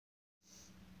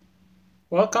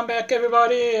Welcome back,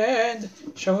 everybody, and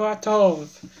Shavua Tov.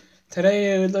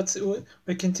 Today,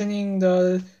 we're continuing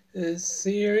the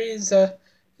series,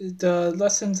 the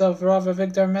lessons of Harav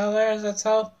Avigdor Miller. That's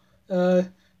how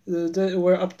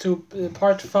we're up to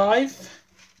part 5.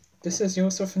 This is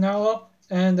Yosef Nalo,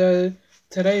 and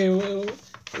today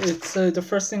it's the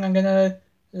first thing I'm gonna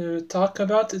talk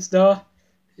about is the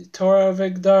Torah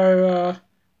Avigdor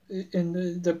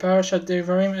in the Parshat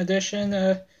Devarim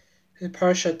edition.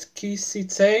 Parshat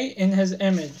Seitzei in his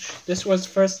image. This was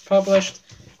first published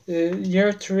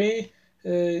year 3,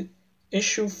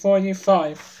 issue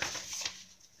 45.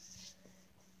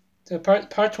 The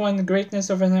part 1,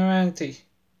 Greatness of Humanity.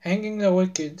 Hanging the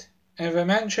wicked. And if a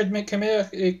man should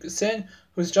commit a sin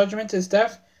whose judgment is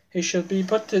death, he should be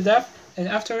put to death, and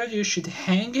afterward you should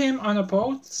hang him on a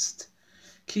post.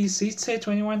 Seitzei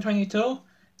 21:22.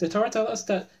 The Torah tells us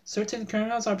that certain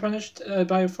criminals are punished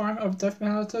by a form of death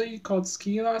penalty called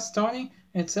skila, stoning,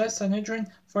 and it says Sanhedrin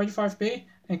 45b,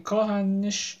 and kol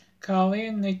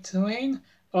hanishkalin nitlin,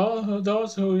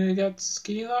 those who get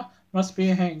skila must be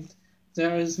hanged.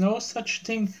 There is no such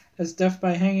thing as death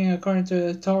by hanging according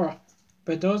to the Torah,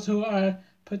 but those who are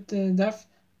put to death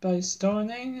by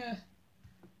stoning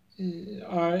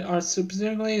are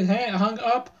subsequently hung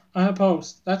up on a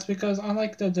post. That's because,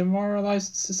 unlike the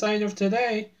demoralized society of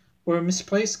today, where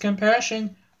misplaced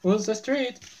compassion rules the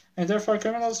street, and therefore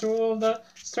criminals rule the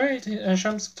street,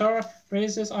 Hashem's Torah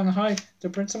raises on high the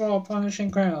principle of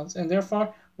punishing criminals, and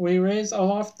therefore we raise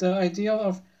aloft the ideal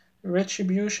of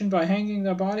retribution by hanging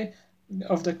the body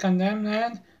of the condemned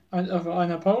man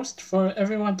on a post for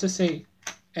everyone to see.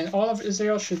 And all of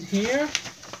Israel should hear,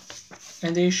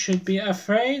 and they should be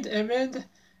afraid. Ibid,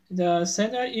 the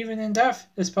sinner, even in death,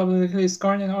 is publicly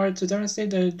scorned in order to demonstrate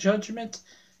the judgment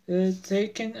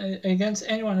taken against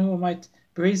anyone who might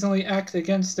brazenly act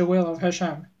against the will of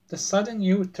Hashem. The sudden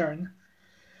U-turn.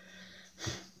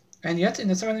 And yet, in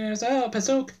the second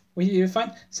pasuk, we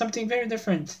find something very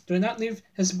different. Do not leave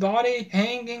his body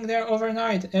hanging there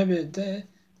overnight. Ibid,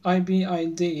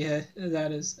 I-B-I-D,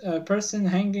 that is. A person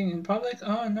hanging in public?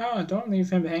 Oh no, don't leave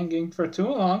him hanging for too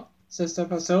long, says the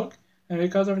pasuk. And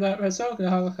because of that pasuk, the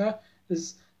halakha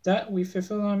is that we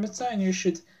fulfill our mitzvah, and you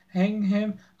should hang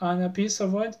him on a piece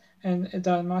of wood, and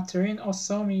the materin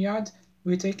also miyad,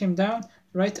 we take him down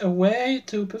right away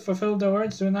to fulfill the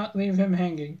words, do not leave him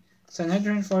hanging.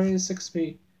 Sanhedrin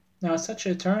 46b. Now such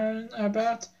a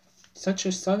turnabout, such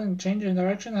a sudden change in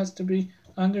direction has to be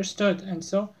understood, and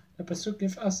so the pasuk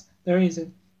gives us the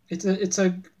reason. It's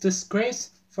a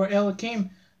disgrace for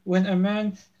Elohim when a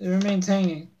man remains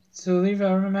hanging. To leave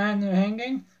a man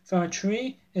hanging from a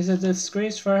tree is a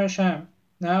disgrace for Hashem.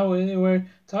 Now we're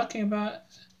talking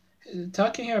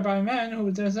here about a man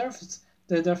who deserves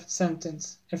the death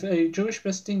sentence. If a Jewish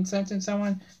Bestin sentenced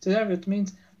someone to death, it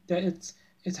means that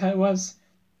it was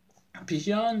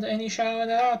beyond any shadow of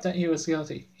doubt that he was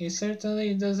guilty. He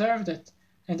certainly deserved it,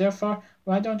 and therefore,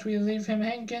 why don't we leave him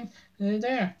hanging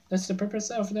there? That's the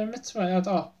purpose of the mitzvah at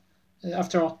all.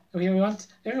 After all, we want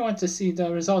everyone to see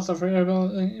the results of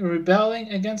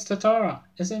rebelling against the Torah.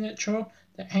 Isn't it true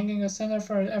that hanging a sinner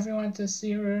for everyone to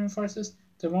see reinforces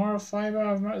the moral fiber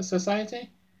of society?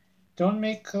 Don't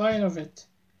make light of it.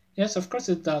 Yes, of course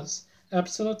it does.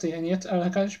 Absolutely. And yet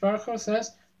HaKadosh Baruch Hu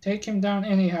says, take him down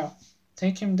anyhow.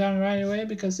 Take him down right away,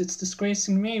 because it's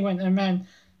disgracing me when a man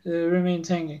remains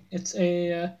hanging. It's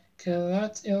a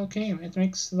Kelat Elohim. It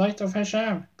makes light of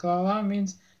Hashem. Klala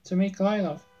means to make light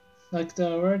of. Like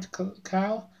the word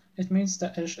kal, it means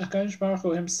that HaKadosh Baruch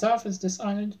Hu himself is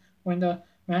dishonored when the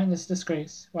man is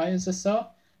disgraced. Why is this so?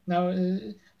 Now,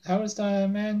 how is the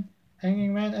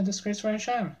hanging man a disgrace for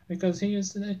Hashem? Because he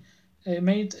is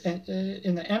made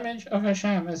in the image of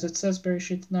Hashem, as it says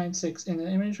Bereshit 9:6. In the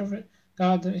image of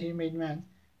God he made man.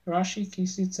 Rashi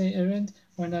Seitzei event,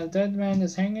 when a dead man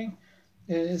is hanging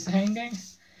there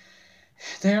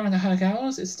on the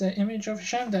gallows, it's the image of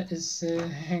Hashem that is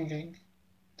hanging.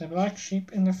 The black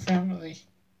sheep in the family.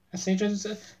 Sages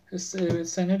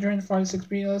Sanhedrin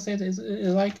 46b illustrated is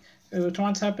like it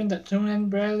once happened that two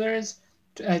brothers,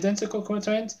 identical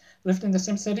twins, lived in the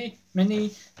same city.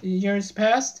 Many years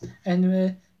passed,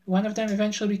 and one of them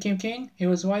eventually became king. He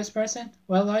was a wise person,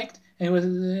 well liked,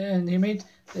 and he made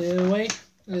way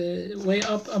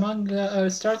up among the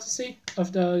aristocracy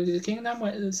of the kingdom,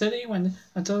 the city,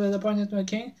 until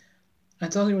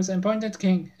he was appointed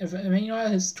king. Meanwhile,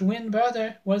 his twin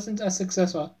brother wasn't as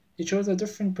successful. He chose a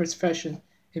different profession.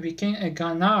 He became a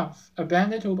ganav, a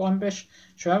bandit who ambush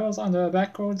travels on the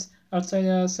back roads outside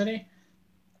the city.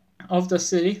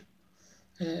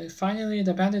 Finally,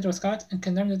 the bandit was caught and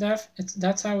condemned to death.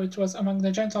 That's how it was among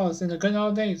the Gentiles in the good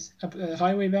old days. A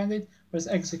highway bandit was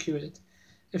executed.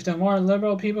 If the more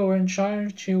liberal people were in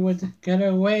charge, he would get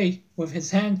away with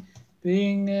his hand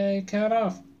being cut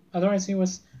off. Otherwise, he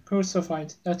was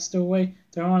crucified. That's the way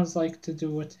the Romans liked to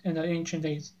do it in the ancient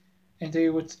days. And they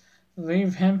would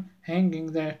leave him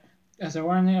hanging there as a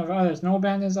warning of others. No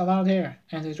bandits allowed here.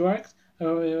 And it worked.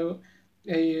 A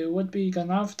would-be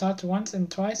Ganav thought once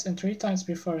and twice and 3 times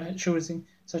before choosing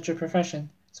such a profession.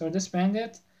 So this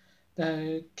bandit,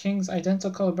 the king's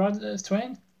identical brother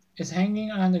twin, is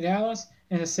hanging on the gallows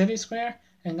in the city square,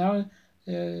 and now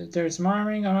there's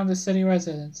murmuring around the city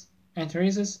residents, and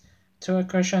raises to a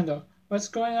crescendo. What's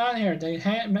going on here?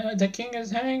 The king is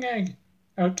hanging!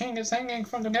 Our king is hanging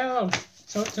from the gallows!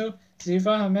 So too,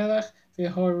 Ziva HaMelech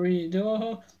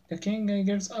V'Horiduhu, the king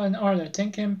gives an order,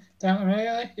 take him down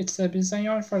immediately. It's a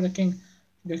bizayon for the king,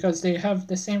 because they have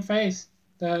the same face.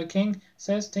 The king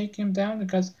says take him down,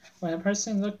 because when a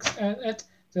person looks at it,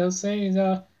 they'll say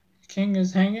the king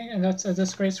is hanging, and that's a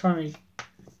disgrace for me.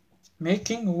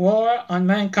 Making war on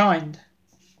mankind.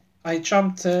 I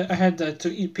jumped ahead to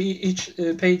each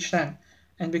page 10.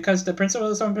 And because the principle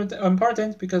is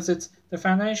important, because it's the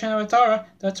foundation of the Torah,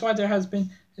 that's why there has been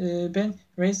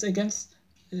raised against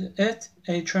it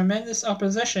a tremendous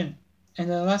opposition in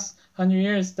the last 100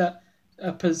 years. That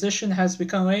opposition has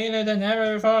become greater than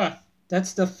ever before.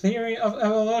 That's the theory of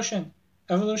evolution.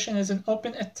 Evolution is an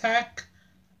open attack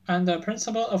on the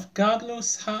principle of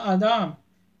Gadlus Ha'adam.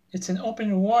 It's an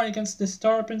open war against this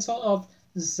Torah principle of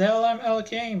Zelam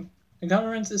Elokim. The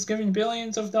government is giving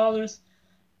billions of dollars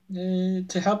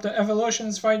to help the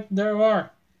evolutionists fight their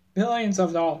war. Billions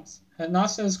of dollars. And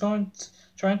NASA is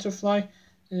trying to fly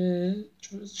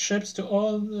ships to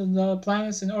all the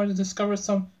planets in order to discover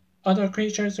some other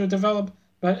creatures who develop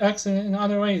by accident in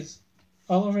other ways.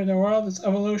 All over the world, it's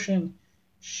evolution.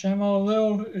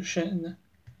 Shmevolution.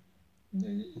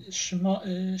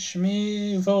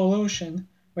 Shmevolution.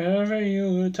 Wherever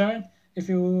you turn, if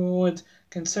you would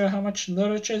consider how much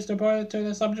literature is devoted to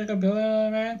the subject of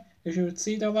Billion Man, if you would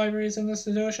see the libraries and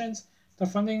institutions, the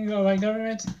funding by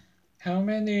government, how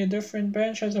many different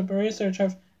branches of research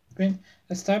have been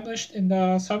established in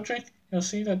the subject, you'll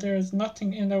see that there is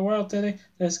nothing in the world today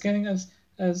that is getting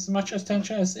as much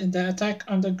attention as in the attack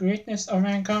on the greatness of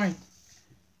mankind.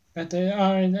 But they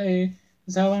are in a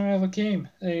Zelam Elokim.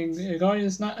 A God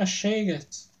is not a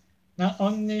Shaget. Not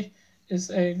only is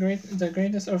the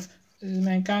greatness of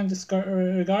mankind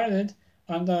disregarded,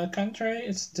 on the contrary,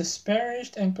 it's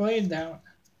disparaged and played down.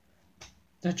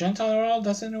 The Gentile world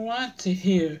doesn't want to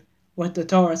hear what the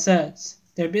Torah says.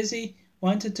 They're busy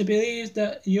wanting to believe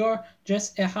that you're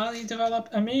just a highly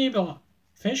developed amoeba,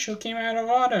 fish who came out of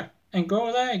water and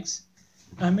grow legs.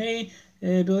 I may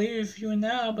believe you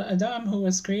now, but Adam, who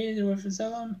was created with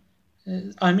Zelam,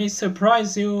 I may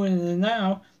surprise you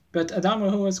now, but Adam,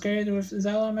 who was created with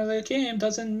Zelam Elokim,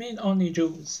 doesn't mean only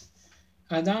Jews.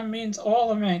 Adam means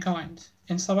all of mankind.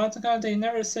 In Sabbatica, they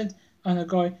never said on a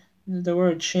guy the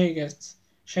word Shegetz.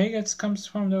 Shegetz comes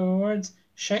from the words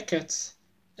Sheketz,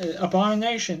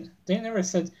 abomination. They never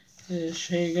said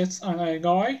Shegetz on a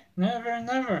guy. Never,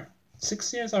 never.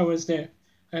 6 years I was there.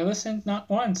 I listened not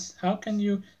once. How can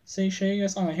you say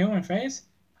Shegetz on a human face?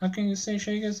 How can you say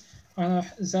Shegetz on a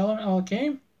Zelam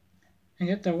Elokim? And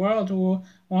yet the world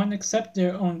won't accept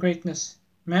their own greatness.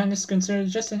 Man is considered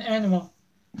just an animal,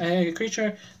 a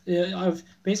creature of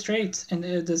base traits and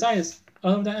desires.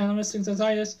 All of the animalistic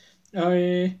desires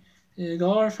are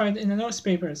glorified in the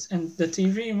newspapers, and the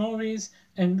TV, movies,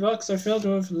 and books are filled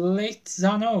with late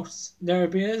Zanos. They're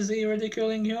busy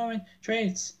ridiculing human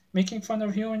traits, making fun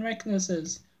of human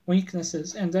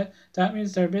weaknesses, and that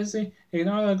means they're busy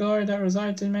ignoring the glory that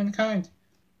resides in mankind.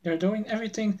 They're doing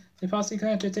everything they possibly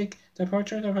can to take the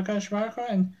portrait of Hakadosh Baruch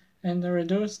Hu and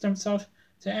reduce themselves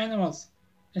to animals.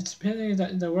 It's pity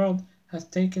that the world has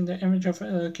taken the image of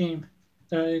Elohim,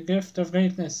 the gift of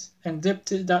greatness, and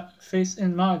dipped that face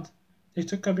in mud. They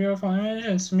took a beautiful image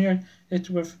and smeared it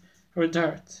with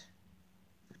dirt.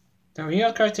 The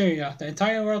real criteria: the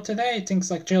entire world today thinks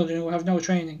like children who have no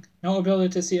training, no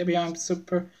ability to see beyond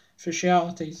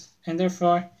superficialities, and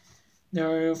therefore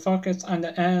they're focused on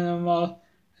the animal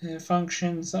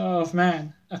functions of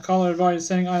man. A colored boy is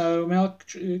sitting on a milk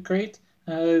crate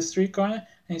on a street corner,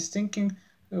 and he's thinking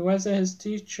whether his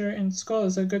teacher in school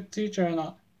is a good teacher or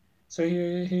not. So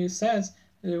he says,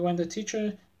 when the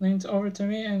teacher leans over to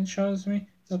me and shows me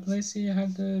the place he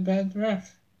had the bad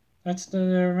breath. That's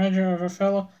the measure of a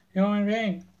fellow human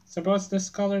being. Suppose this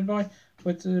colored boy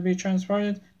would be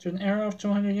transported to an era of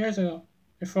 200 years ago,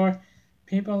 before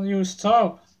people used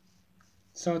soap.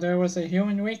 So there was a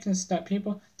human weakness that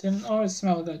people didn't always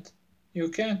smell good. You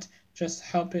can't just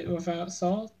help it without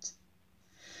salt.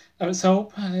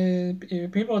 So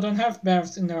people don't have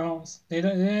baths in their homes. They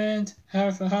didn't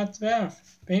have a hot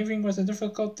bath. Bathing was a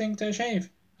difficult thing to achieve.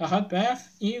 A hot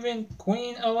bath, even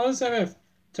Queen Elizabeth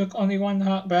took only one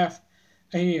hot bath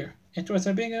a year. It was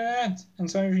a big event, and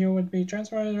so if you would be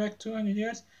transported back 200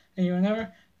 years and you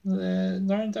never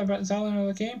learned about Zalim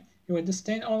al-Hakim, you would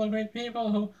disdain all the great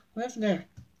people who lived there.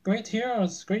 Great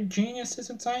heroes, great geniuses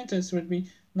and scientists would be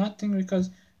nothing because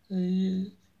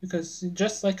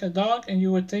just like a dog, and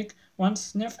you would take one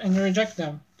sniff and reject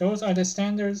them. Those are the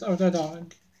standards of the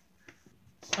dog.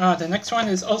 The next one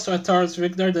is also a Harav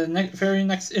Avigdor, the very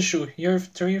next issue, year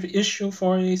 3, issue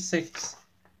 46.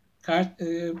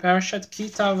 Parshat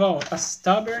Tavo, a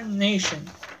stubborn nation.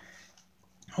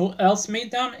 Who else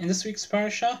made them? In this week's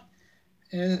Parsha,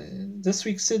 this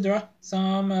week's Sidra,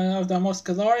 some of the most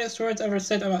glorious words ever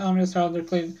said about Am Yisrael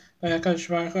declared by HaKadosh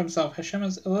Baruch Hu himself. Hashem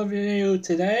has elevated you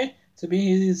today to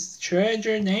be his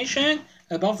treasured nation,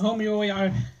 above whom we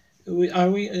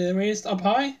raised up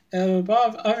high,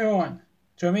 above everyone,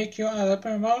 to make you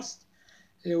uppermost,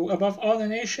 above all the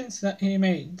nations that he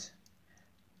made.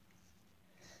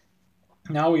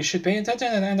 Now we should pay attention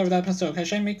at the end of that pasuk.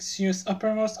 Hashem makes you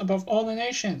uppermost above all the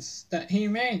nations that he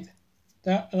made.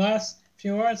 That last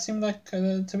few words seem like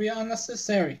to be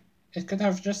unnecessary. It could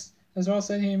have just as well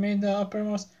said he made the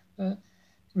uppermost,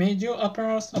 made you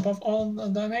uppermost above all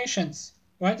the nations.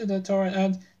 Why did the Torah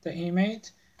add that he made?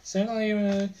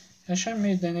 Certainly Hashem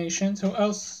made the nations. Who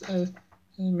else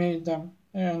made them?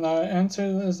 And the answer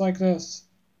is like this: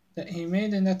 that he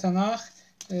made in the Tanakh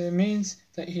means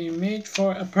that he made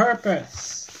for a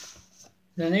purpose.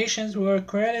 The nations were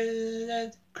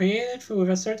created with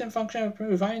a certain function of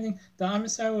providing the Am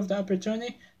Yisrael with the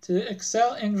opportunity to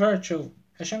excel in virtue.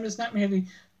 Hashem is not merely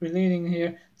relating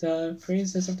here the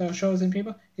praises of the chosen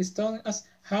people. He's telling us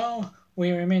how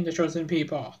we remain the chosen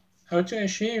people, how to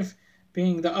achieve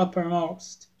being the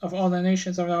uppermost of all the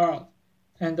nations of the world.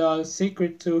 And the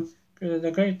secret to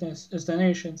the greatness is the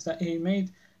nations that he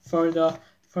made for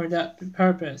that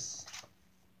purpose.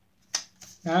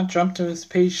 Now jump to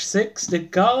page 6, the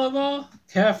gullible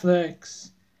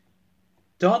Catholics.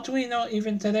 Don't we know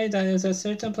even today that there's a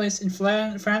certain place in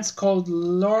France called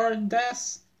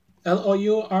Lourdes,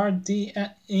 Lourdes,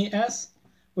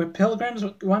 where pilgrims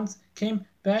once came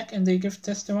back and they give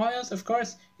testimonials? Of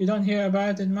course, you don't hear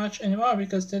about it much anymore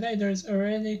because today there's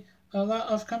already a lot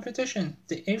of competition.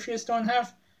 The atheists don't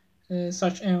have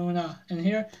such emunah,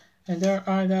 and there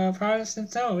are the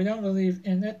Protestants. No, we don't believe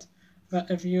in it. But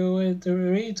if you would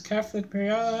read Catholic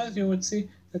periodicals, you would see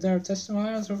that there are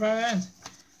testimonials without end.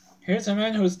 Here's a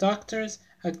man whose doctors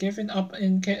had given up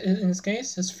in his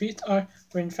case. His feet were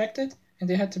infected, and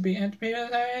they had to be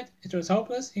amputated. It was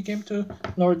hopeless. He came to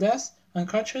Lourdes on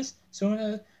crutches.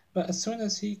 But as soon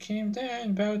as he came there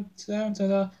and bowed down to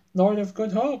the Lord of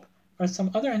Good Hope, or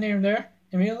some other name there,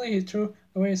 immediately he threw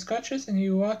away his crutches and he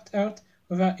walked out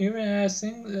without even a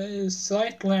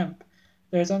slight limp.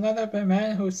 There's another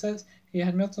man who says he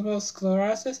had multiple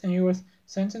sclerosis and he was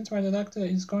sentenced by the doctor that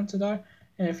he's going to die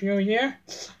in a few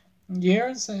years.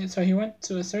 So he went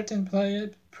to a certain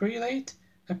prelate,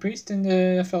 a priest in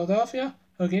Philadelphia,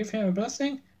 who gave him a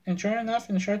blessing, and sure enough,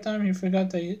 in a short time he forgot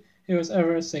that he was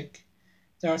ever sick.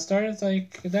 There are stories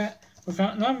like that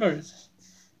without numbers,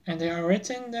 and they are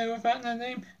written without the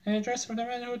name and address of the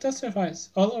man who testifies.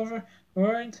 All over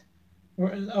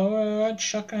our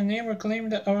Shakra name were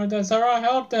claimed that our Zara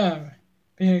helped them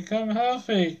become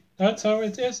healthy. That's how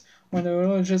it is when the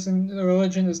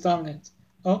religion is dominant.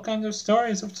 All kinds of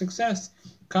stories of success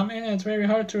come in, and it's very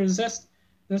hard to resist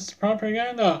this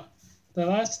propaganda. The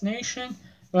last nation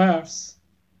laughs.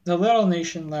 The little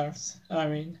nation laughs.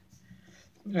 And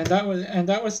that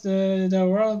was the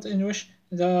world in which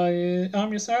the Am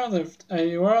Yisrael lived.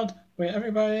 A world where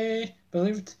everybody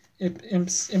believed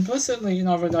implicitly in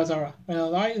Avodah Zarah. When a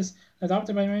lie is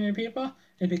adopted by many people,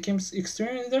 it becomes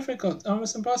extremely difficult,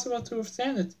 almost impossible to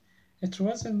withstand it. It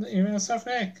wasn't even a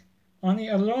suffix. Only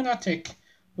a lunatic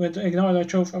would ignore the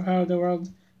truth of how the world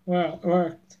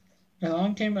worked.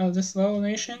 Along came this little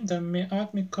nation, the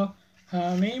Mi'at Mikol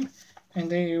Ha'amim, and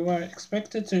they were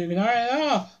expected to ignore it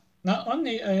all. Not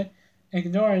only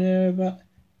ignore it, but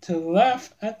to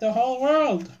laugh at the whole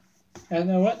world. And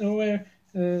what we're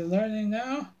learning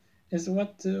now is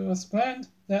what was planned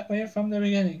that way from the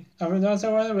beginning. Avodah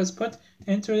Zarah was put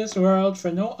into this world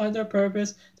for no other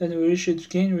purpose than we should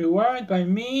gain reward by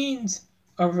means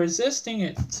of resisting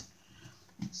it.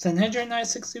 Sanhedrin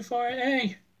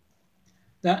 964a.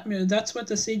 That's what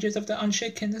the sages of the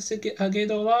Anshe Knesset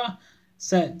Hagedolah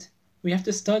said. We have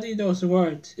to study those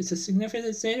words. It's a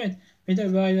significant statement made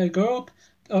by the group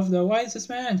of the wisest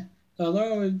man, The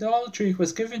law of idolatry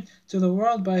was given to the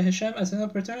world by Hashem as an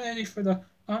opportunity for the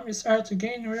Am Yisrael to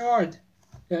gain reward.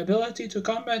 The ability to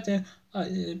combat the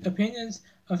opinions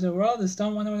of the world is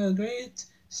still one of the great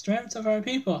strengths of our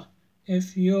people.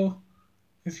 If you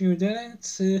didn't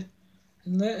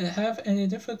have any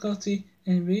difficulty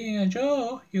in being a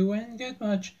Jew, you wouldn't get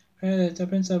much credit. The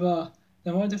principle: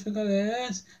 the more difficult it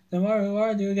is, the more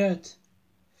reward you get.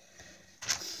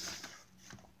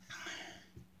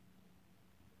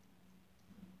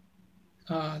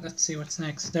 Let's see what's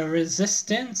next. The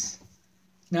resistance.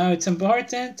 Now it's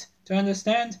important to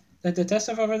understand that the test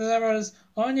of our deliverance is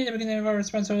only the beginning of our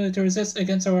responsibility to resist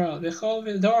against the world.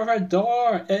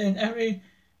 Door in every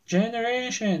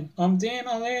generation. Omdim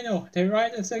Aleinu. They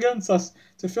write it against us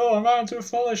to fill our minds with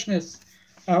foolishness.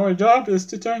 Our job is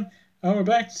to turn our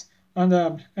backs on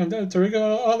them and to regulate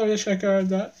all the shakar of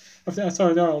the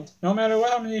outside world. No matter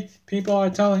how many people are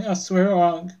telling us we're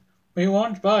wrong, we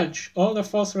won't budge. All the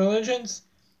false religions,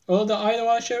 all the idol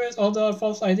worshippers, all the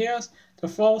false ideas, the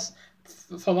false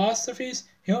philosophies,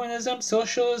 humanism,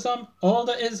 socialism, all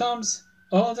the isms,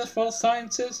 all the false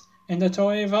sciences, and the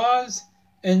toevas,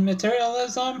 and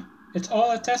materialism, it's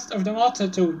all a test of the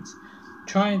multitudes,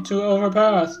 trying to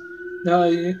overpower us.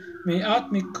 The mi'at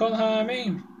mikol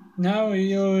ha'amim. Now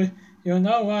you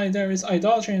know why there is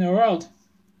idolatry in the world,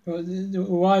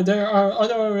 why there are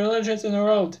other religions in the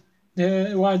world,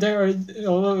 why there is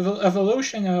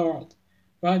evolution in the world,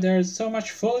 why there is so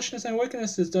much foolishness and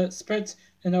wickedness that spreads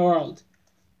in the world.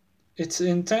 It's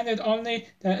intended only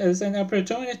that as an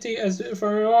opportunity as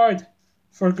for reward,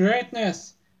 for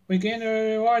greatness. We gain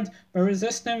a reward by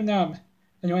resisting them.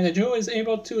 And when a Jew is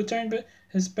able to turn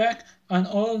his back on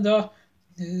all the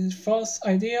false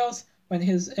ideals, when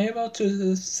he is able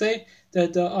to say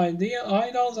that the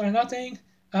idols are nothing,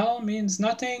 El means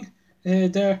nothing,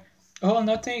 they're all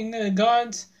nothing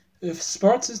gods,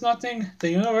 sports is nothing, the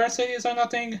universities are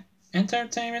nothing,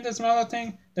 entertainment is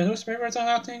nothing, the newspapers are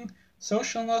nothing,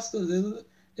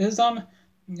 socialism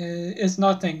is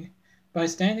nothing. By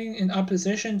standing in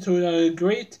opposition to the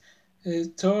great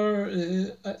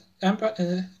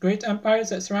great empires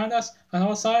that surround us on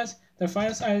all sides, the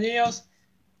finest ideals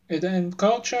and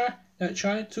culture that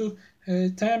try to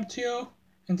tempt you,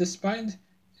 and despite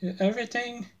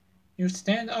everything, you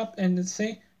stand up and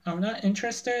say, I'm not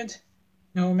interested,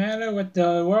 no matter what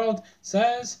the world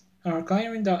says, are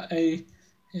claiming that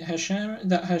Hashem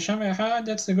Echad,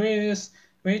 that's the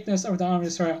greatness of the Am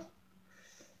Yisrael.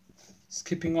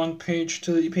 Skipping one page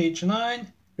to page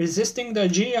 9, resisting the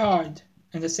jihad,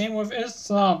 and the same with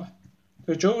Islam.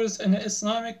 The Jews in the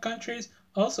Islamic countries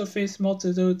also face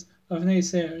multitudes of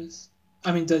naysayers.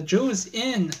 The Jews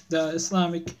in the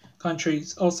Islamic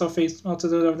countries also face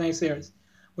multitudes of naysayers.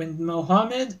 When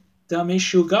Muhammad, the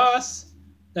Mishugas,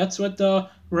 that's what the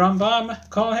Rambam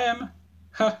call him.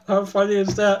 How funny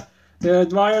is that? They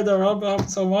admire the Rambam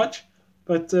so much,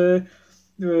 but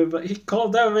he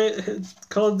called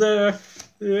the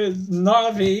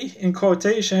Navi, in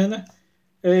quotation,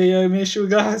 a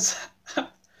Mishugas, a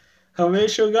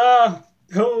Mishuga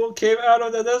who came out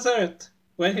of the desert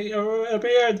when he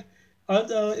appeared on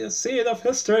the scene of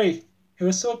history. He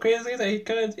was so crazy that he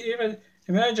couldn't even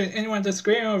imagine anyone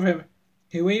disagreeing with him.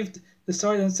 He waved the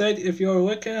sword and said, if you are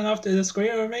wicked enough to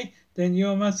disagree with me, then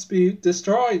you must be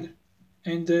destroyed.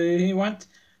 And he went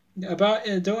about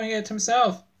doing it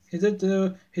himself. He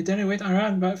didn't wait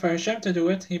around for Hashem to do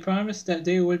it. He promised that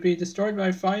they would be destroyed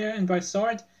by fire and by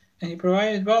sword, and he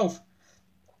provided both.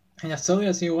 And as silly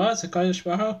as he was, HaKadosh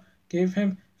Baruch Hu gave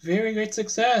him very great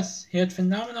success. He had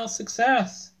phenomenal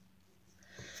success.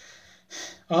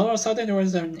 All of a sudden, there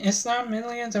was in Islam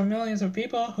millions and millions of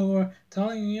people who were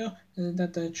telling you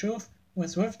that the truth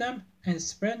was with them, and it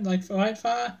spread like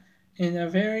wildfire. In a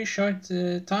very short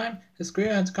time, his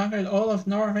career had conquered all of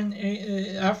northern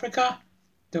Africa.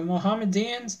 The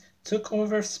Mohammedans took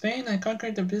over Spain and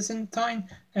conquered the Byzantine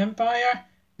Empire.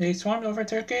 They swarmed over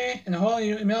Turkey and the whole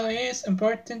Middle East.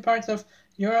 Important parts of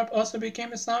Europe also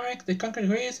became Islamic. They conquered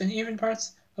Greece, and even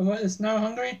parts of what is now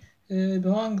Hungary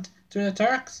belonged to the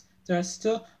Turks. There are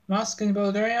still mosques in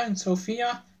Bulgaria and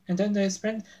Sofia, and then they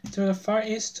spread to the Far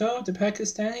East too. The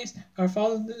Pakistanis are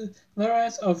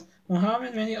followers of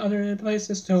Muhammad, many other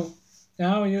places too.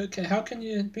 Now, how can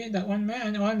it be that one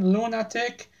man, one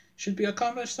lunatic, should be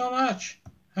accomplished so much?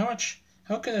 How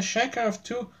could a shaker of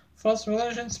two false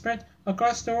religions spread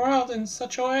across the world in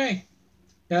such a way?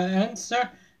 The answer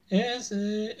is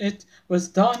it was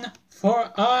done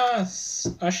for us.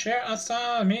 Asher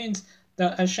Asa means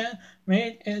that Hashem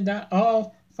made that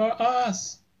all for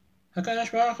us.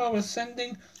 HaKadosh Baruch Hu was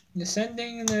sending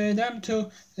them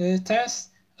to test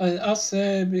us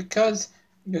because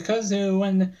because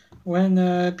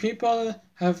when people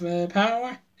have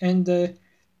power and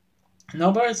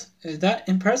numbers, that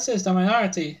impresses the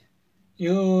minority.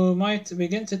 You might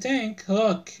begin to think,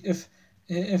 look, if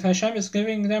Hashem is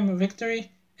giving them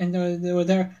victory and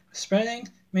they're spreading,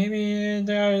 maybe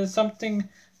there is something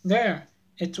there.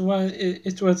 It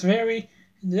was very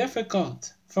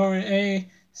difficult for a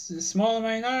small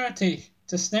minority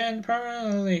to stand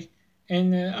permanently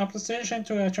in opposition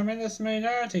to a tremendous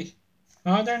minority.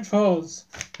 Modern foes.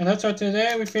 And that's why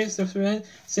today we face the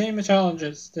same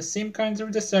challenges, the same kinds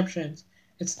of deceptions.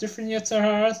 It's different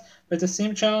Yetzer but the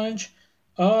same challenge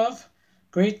of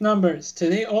great numbers.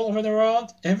 Today, all over the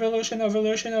world, evolution,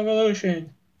 evolution,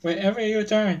 evolution. Wherever you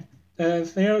turn,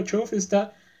 the truth is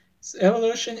that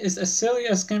evolution is as silly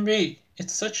as can be.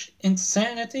 It's such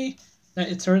insanity that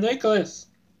it's ridiculous.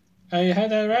 I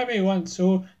had a rabbi once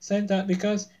who said that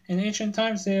because in ancient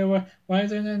times they were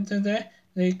wiser than today,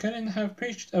 they couldn't have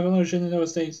preached evolution in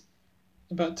those days.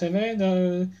 But today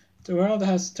the world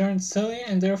has turned silly,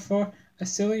 and therefore a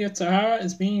silly Yetzer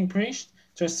is being preached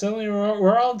to a silly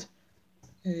world.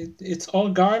 It's all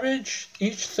garbage.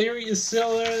 Each theory is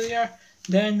sillier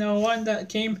than the one that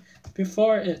came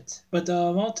before it. But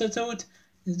the multitude,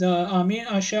 the Amin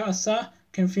Asher Asa,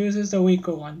 confuses the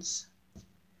weaker ones.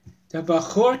 The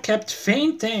Bachur kept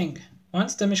fainting.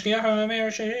 Once the Mishkiach HaMeir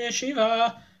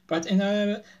Yeshiva, but in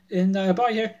the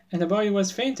boy here, and the boy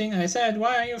was fainting. I said,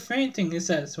 "Why are you fainting?" He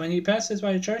says. When he passes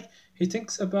by the church, he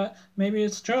thinks about maybe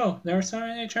it's true. There are so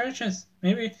many churches.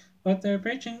 Maybe what they're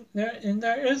preaching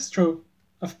there is true.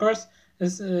 Of course,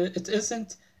 it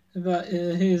isn't. But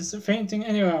he's fainting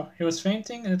anyhow. He was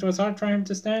fainting, and it was hard for him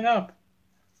to stand up.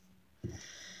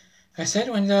 I said,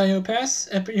 when you pass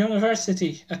a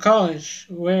university, a college,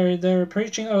 where they're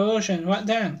preaching evolution, what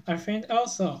then? I faint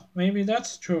also. Maybe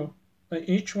that's true. But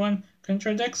each one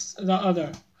contradicts the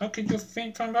other. How could you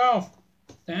faint from both?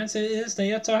 The answer is the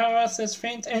Yetzer Hara says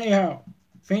faint anyhow.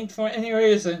 Faint for any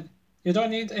reason. You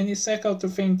don't need any sekel to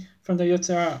faint from the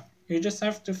Yetzer Hara. You just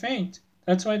have to faint.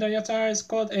 That's why the Yetzer Hara is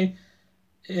called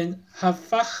in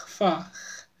hafachfach.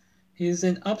 He's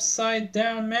an upside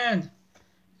down man.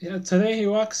 Today he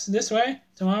walks this way,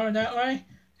 tomorrow that way,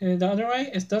 the other way.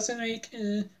 It doesn't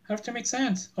have to make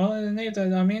sense. All in the name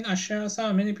that Amin Asher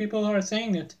Asa, many people are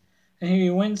saying it, and he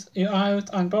wins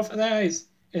out on both days.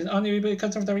 It's only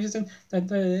because of the reason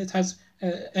that it has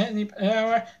any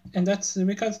power, and that's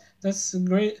because that's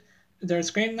great.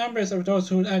 There's great numbers of those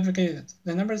who advocate it.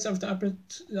 The numbers of the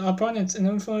opponents and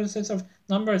influences of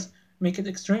numbers make it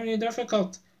extremely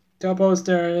difficult to oppose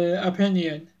their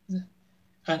opinion.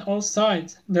 On all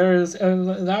sides, there is a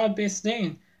loud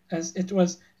disdain, as it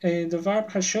was a devar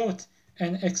pashut,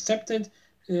 an accepted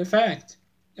fact.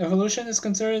 Evolution is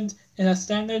considered in a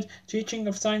standard teaching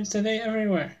of science today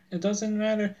everywhere. It doesn't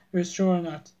matter if it's true or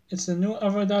not. It's the new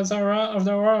avodah zarah of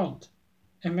the world.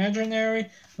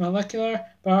 Imaginary molecular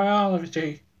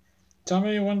biology.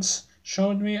 Somebody once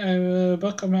showed me a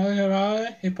book of molecular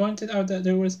biology. He pointed out that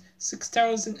there was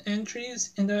 6,000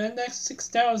 entries in the index,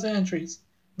 6,000 entries.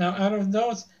 Now, out of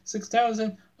those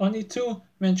 6,000, only 2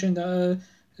 mentioned the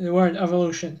word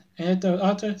evolution. And yet the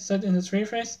author said in his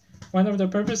preface, one of the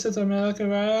purposes of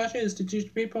molecular biology is to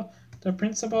teach people the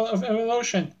principle of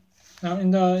evolution. Now,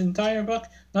 in the entire book,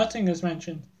 nothing is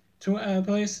mentioned. 2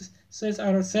 places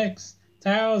out of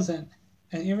 6,000.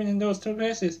 And even in those 2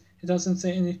 places, it doesn't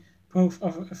say any proof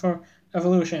for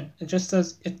evolution. It just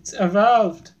says it's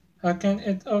evolved. How can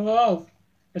it evolve?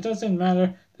 It doesn't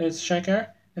matter that it's sheker.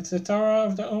 It's the Torah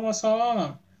of the Ummah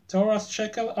Salam. Toras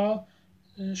shekel al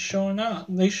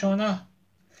shona.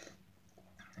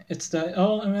 It's the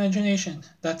all imagination.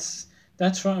 That's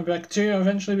from bacteria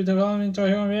eventually be developed into a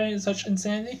human being. It's such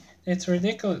insanity. It's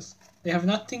ridiculous. They have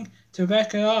nothing to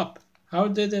back it up. How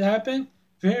did it happen?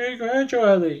 Very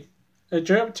gradually. A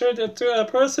germ turned into a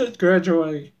person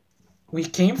gradually. We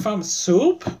came from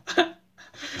soup?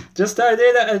 Just the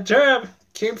idea that a germ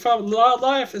came from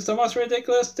life is the most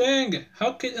ridiculous thing.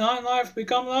 How could non-life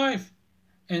become life?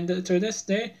 And to this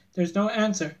day, there's no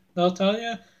answer. They'll tell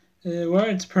you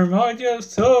words primordial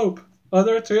soup,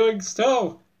 other things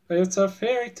still, but it's a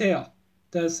fairy tale.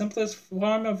 The simplest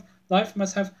form of life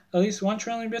must have at least 1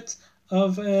 trillion bits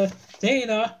of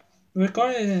data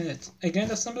recorded in it. Again,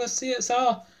 the simplest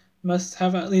CSL must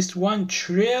have at least 1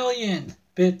 trillion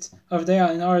bits of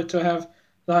data in order to have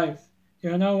life.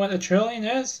 You know what a trillion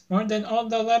is? More than all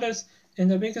the letters in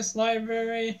the biggest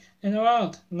library in the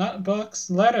world. Not books,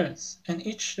 letters. And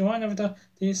each one of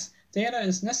these data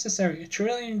is necessary. A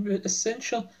trillion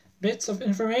essential bits of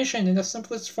information in the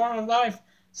simplest form of life.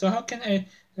 So how can a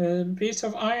piece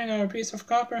of iron or a piece of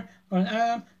copper or an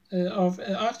atom of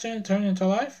oxygen turn into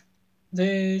life?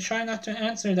 they try not to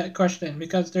answer that question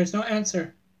because there's no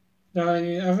answer.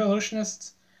 The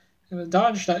evolutionists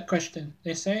dodge that question.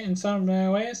 They say in some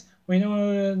ways, we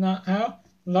know not how,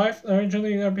 life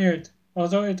originally appeared.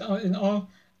 Although in all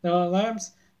the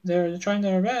labs they're trying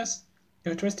their best,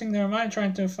 they're twisting their mind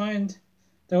trying to find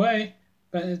the way,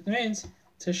 but it means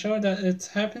to show that it's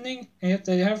happening, and yet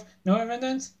they have no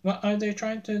evidence. What are they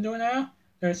trying to do now?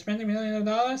 They're spending millions of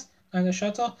dollars on the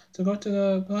shuttle to go to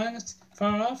the planets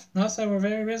far off. NASA were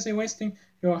very busy wasting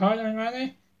your hard-earned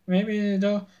money. Maybe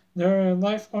though there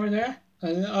life over there,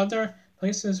 other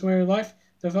places where life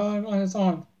developed on its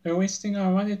own. They're wasting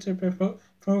our money to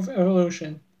prove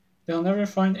evolution. They'll never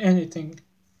find anything.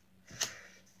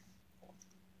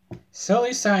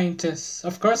 Silly scientists.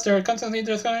 Of course, they're constantly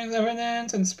discovering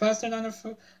evidence and it's plastered on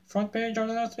the front page of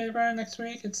the newspaper. Next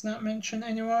week, it's not mentioned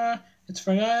anymore. It's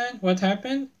forgotten. What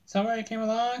happened? Somebody came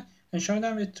along and showed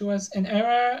them it was an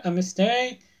error, a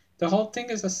mistake. The whole thing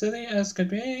is as silly as could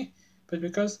be. But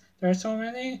because there are so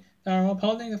many that are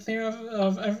upholding the theory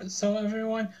so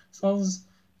everyone falls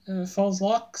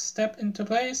lockstep into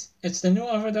place, it's the new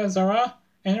Avodah Zarah.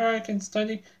 Anyone can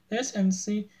study this and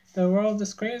see the world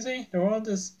is crazy. The world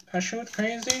is pashut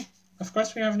crazy. Of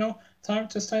course, we have no time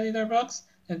to study their books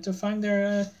and to find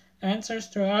their answers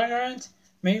to arguments.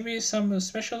 Maybe some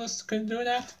specialists could do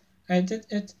that. I did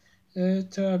it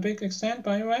to a big extent,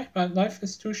 by the way, but life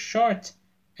is too short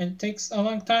and it takes a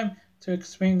long time to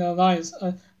explain the lies.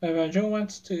 If a Jew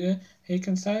wants to, he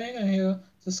can study it and he'll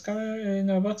discover in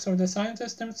the books of the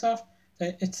scientist himself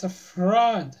that it's a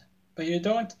fraud. But you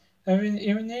don't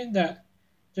even need that.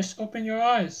 Just open your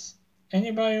eyes.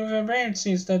 Anybody with a brain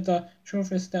sees that the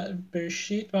truth is that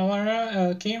Bereshit bara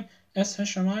Elokim es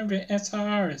hashamayim ve'etz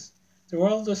haaretz. The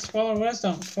world is full of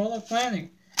wisdom, full of planning.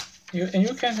 You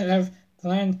can't have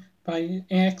planned by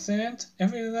accident.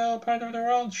 Every little part of the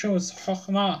world shows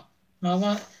chokhmah,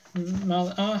 mal'ah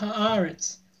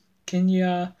haaretz,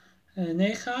 kinya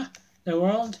necha. The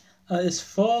world is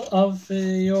full of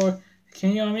your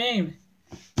kinyamim.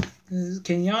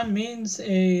 Kinyan means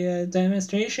a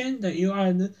demonstration that you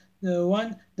are the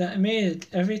one that made it.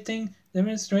 Everything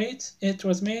demonstrates it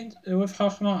was made with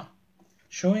Chachma,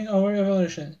 showing our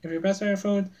evolution. If you pass by a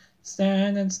food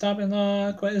stand and stop and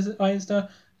look, why is the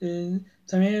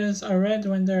tomatoes are red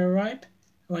when they're ripe?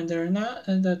 When they're not,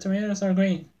 the tomatoes are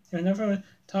green. You never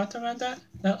thought about that?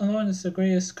 That alone is the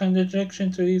greatest contradiction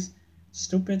to these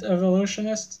stupid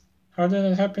evolutionists. How did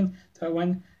it happen that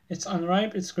when it's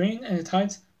unripe, it's green and it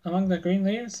hides among the green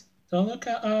leaves? Don't look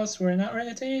at us, we're not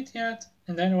ready to eat yet.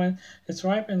 And then when it's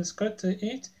ripe and it's good to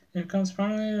eat, it becomes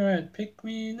permanently red. Pick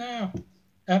me now.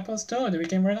 Apples too, they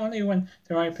became red only when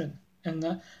they ripen.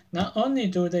 And not only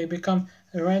do they become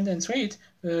red and sweet,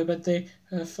 but they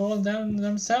fall down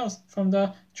themselves from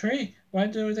the tree. Why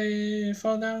do they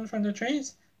fall down from the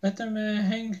trees? Let them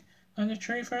hang on the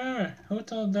tree forever. Who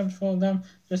told them to fall down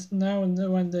just now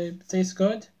when they taste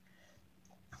good?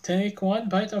 Take one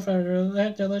bite of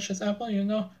a delicious apple, you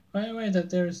know right away that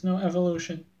there is no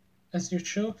evolution. As you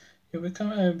chew, you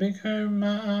become a bigger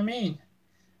ma'amin.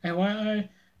 And why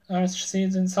are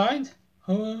seeds inside?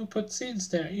 Who put seeds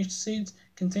there? Each seed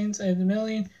contains a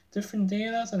million different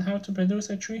data on how to produce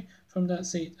a tree from that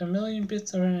seed. A million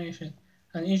bits of information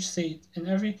on each seed. And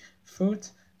every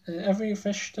fruit, every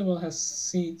vegetable has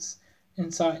seeds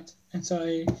inside. And so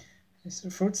a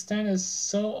fruit stand is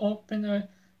so open a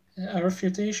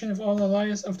refutation of all the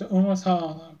lies of the Ummah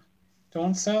Ha'alam.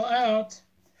 Don't sell out.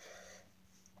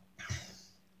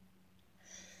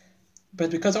 But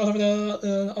because all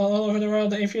over the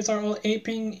world, the atheists are all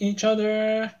aping each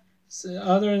other,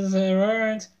 others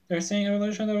aren't. They're saying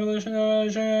evolution, evolution,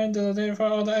 evolution. Therefore,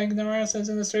 all the ignorances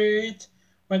in the street.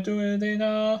 What do they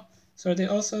know? So they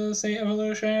also say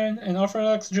evolution. And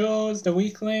Orthodox Jews, the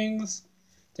weaklings,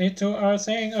 they too are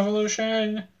saying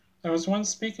evolution. I was once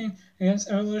speaking against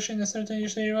evolution in a certain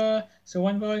yeshiva. So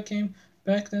one boy came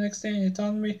back the next day and he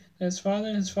told me that his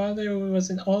father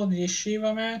was an old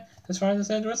yeshiva man. His father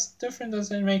said, "What's different does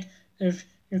it make if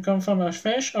you come from a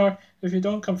fish or if you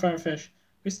don't come from a fish?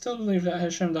 We still believe that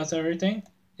Hashem does everything.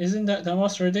 Isn't that the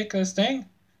most ridiculous thing?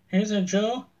 Here's a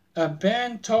Jew, a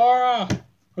Ben Torah,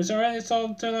 who's already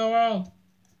sold to the world.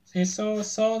 He's so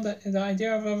sold that the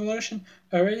idea of evolution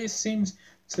already seems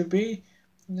to be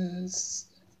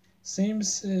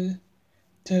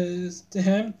to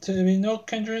him to be no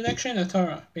contradiction in the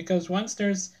Torah, because once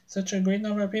there's such a great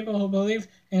number of people who believe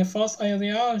in a false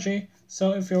ideology,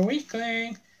 so if you're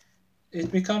weakling,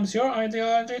 it becomes your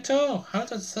ideology too. How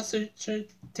does such a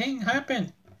thing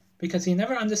happen? Because he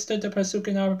never understood the pasuk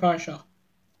in our Parshat.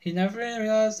 He never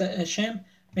realized that Hashem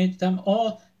made them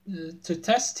all to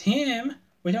test him.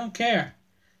 We don't care.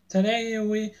 Today,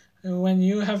 when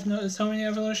you have so many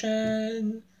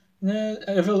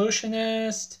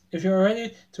evolutionists, if you're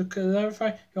ready to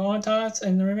clarify your own thoughts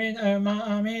and remain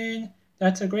Amin,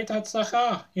 that's a great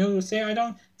Hatzlacha. You say, I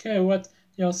don't care what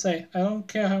you'll say. I don't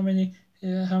care how many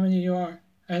you are.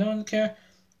 I don't care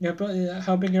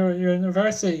how big your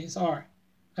universities are.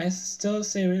 I still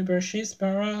say Bereshit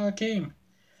bara Hakim.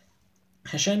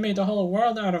 Hashem made the whole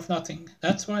world out of nothing.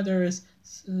 That's why there is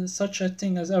such a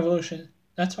thing as evolution.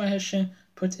 That's why Hashem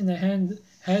put in the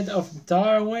head of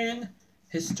Darwin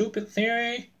his stupid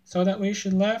theory so that we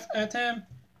should laugh at him.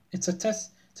 It's a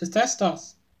test to test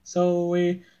us. So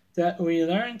we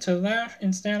learn to laugh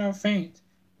instead of faint.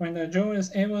 When the Jew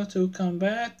is able to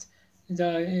combat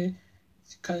the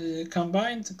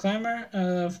combined clamor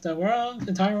of the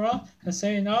entire world, and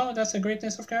say, no, that's a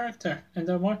greatness of character. And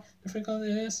the more difficult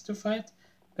it is to fight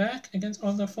back against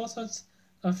all the falsehoods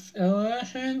of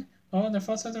illusion, all the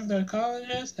falsehoods of the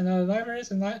colleges and the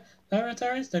libraries and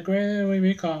laboratories, the greater we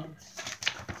become.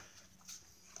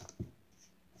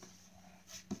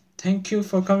 Thank you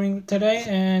for coming today,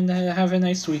 and have a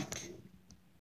nice week.